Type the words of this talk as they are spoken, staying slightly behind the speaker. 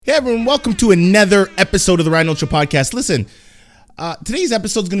Hey everyone, welcome to another episode of the Ryan Holtz Show podcast. Listen, today's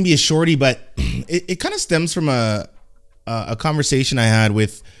episode is going to be a shorty, but it kind of stems from a conversation I had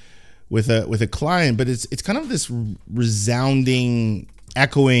with a client, but it's kind of this resounding,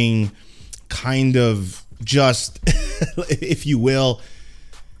 echoing kind of just, if you will,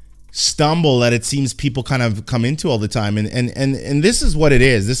 stumble that it seems people kind of come into all the time, and this is what it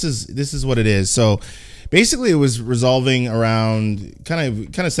is. This is what it is. So basically, it was resolving around kind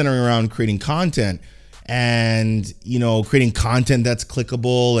of centering around creating content, and creating content that's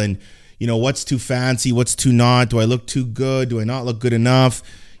clickable, and what's too fancy, what's too not. Do I look too good? Do I not look good enough?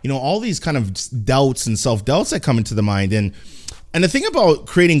 All these kind of doubts and self-doubts that come into the mind. And the thing about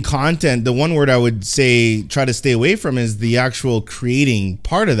creating content, the one word I would say try to stay away from is the actual creating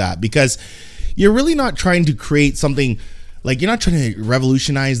part of that, because you're really not trying to create something. Like, you're not trying to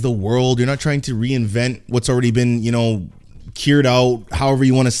revolutionize the world. You're not trying to reinvent what's already been, cured out, however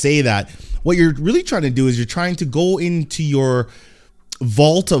you want to say that. What you're really trying to do is you're trying to go into your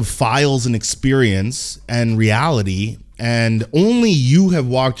vault of files and experience and reality, and only you have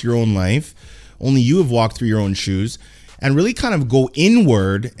walked your own life. Only you have walked through your own shoes, and really kind of go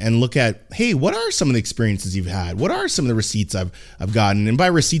inward and look at, hey, what are some of the experiences you've had? What are some of the receipts I've gotten? And by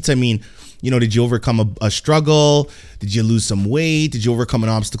receipts, I mean, did you overcome a struggle? Did you lose some weight? Did you overcome an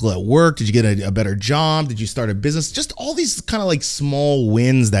obstacle at work? Did you get a better job? Did you start a business? Just all these kind of like small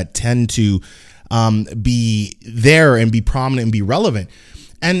wins that tend to be there and be prominent and be relevant.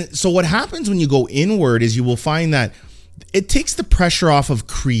 And so what happens when you go inward is you will find that it takes the pressure off of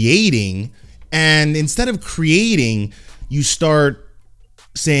creating. And instead of creating, you start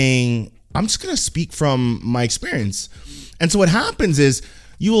saying, I'm just going to speak from my experience. And so what happens is,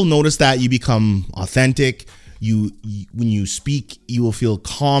 you will notice that you become authentic. When you speak, you will feel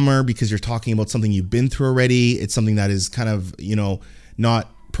calmer because you're talking about something you've been through already. It's something that is kind of,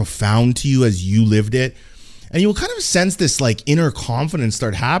 not profound to you as you lived it. And you'll kind of sense this like inner confidence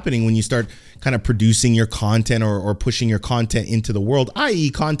start happening when you start kind of producing your content or pushing your content into the world,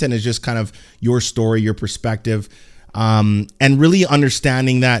 i.e. content is just kind of your story, your perspective, and really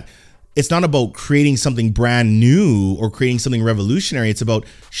understanding that it's not about creating something brand new or creating something revolutionary. It's about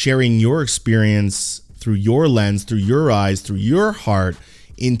sharing your experience through your lens, through your eyes, through your heart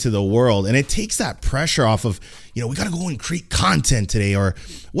into the world. And it takes that pressure off of, we got to go and create content today, or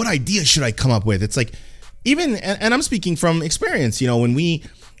what idea should I come up with? It's like, even, and I'm speaking from experience,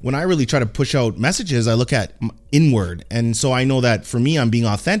 when I really try to push out messages, I look at inward. And so I know that for me, I'm being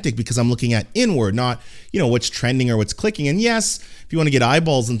authentic because I'm looking at inward, not, what's trending or what's clicking. And yes, if you want to get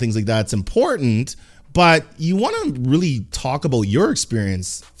eyeballs and things like that, it's important, but you want to really talk about your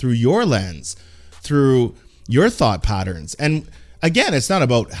experience through your lens, through your thought patterns. And again, it's not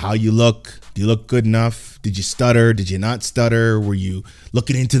about how you look. Do you look good enough? Did you stutter? Did you not stutter? Were you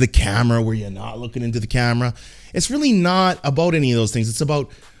looking into the camera? Were you not looking into the camera? It's really not about any of those things. It's about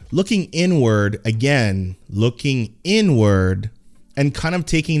looking inward, again, looking inward, and kind of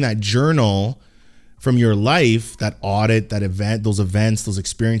taking that journal from your life, that audit, that event, those events, those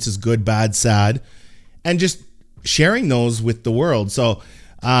experiences, good, bad, sad, and just sharing those with the world. So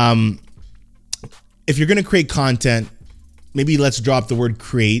if you're going to create content, maybe let's drop the word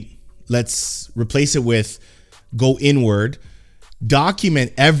create. Let's replace it with go inward,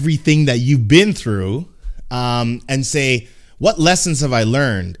 document everything that you've been through, and say, what lessons have I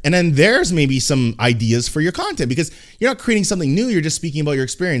learned? And then there's maybe some ideas for your content, because you're not creating something new. You're just speaking about your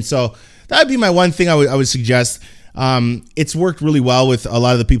experience. So that would be my one thing I would suggest. It's worked really well with a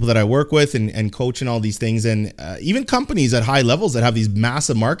lot of the people that I work with and coach and all these things. And even companies at high levels that have these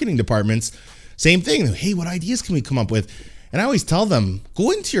massive marketing departments, same thing. Hey, what ideas can we come up with? And I always tell them,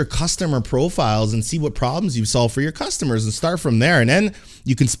 go into your customer profiles and see what problems you've solved for your customers and start from there. And then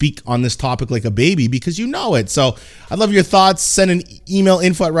you can speak on this topic like a baby because you know it. So I'd love your thoughts. Send an email,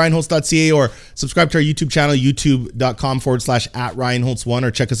 info@ryanholtz.ca, or subscribe to our YouTube channel, youtube.com/@ryanholtz1,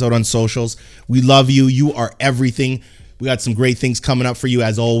 or check us out on socials. We love you. You are everything. We got some great things coming up for you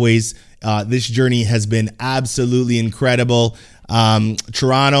as always. This journey has been absolutely incredible.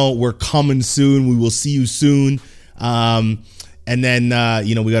 Toronto, we're coming soon. We will see you soon. And then,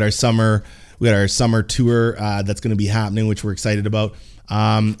 we got our summer tour, that's going to be happening, which we're excited about.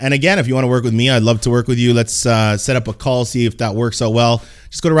 And again, if you want to work with me, I'd love to work with you. Let's, set up a call, see if that works out well.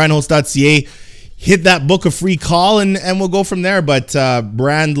 Just go to ryanholtz.ca, hit that book a free call, and we'll go from there. But,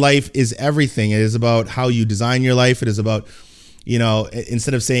 brand life is everything. It is about how you design your life. It is about,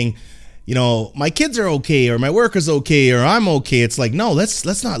 instead of saying, my kids are okay, or my work is okay, or I'm okay. It's like, no,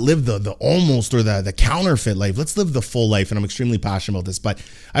 let's not live the almost or the counterfeit life. Let's live the full life. And I'm extremely passionate about this, but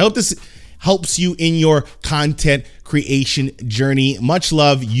I hope this helps you in your content creation journey. Much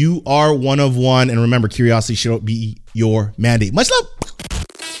love. You are one of one. And remember, curiosity should be your mandate. Much love.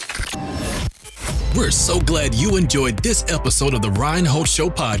 We're so glad you enjoyed this episode of the Ryan Holtz Show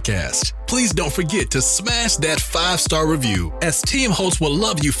podcast. Please don't forget to smash that 5-star review, as Team Holtz will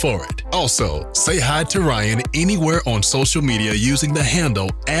love you for it. Also, say hi to Ryan anywhere on social media using the handle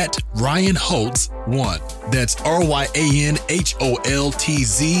 @RyanHoltz1. That's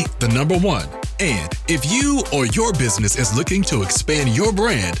RyanHoltz1. And if you or your business is looking to expand your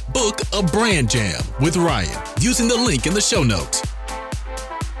brand, book a brand jam with Ryan using the link in the show notes.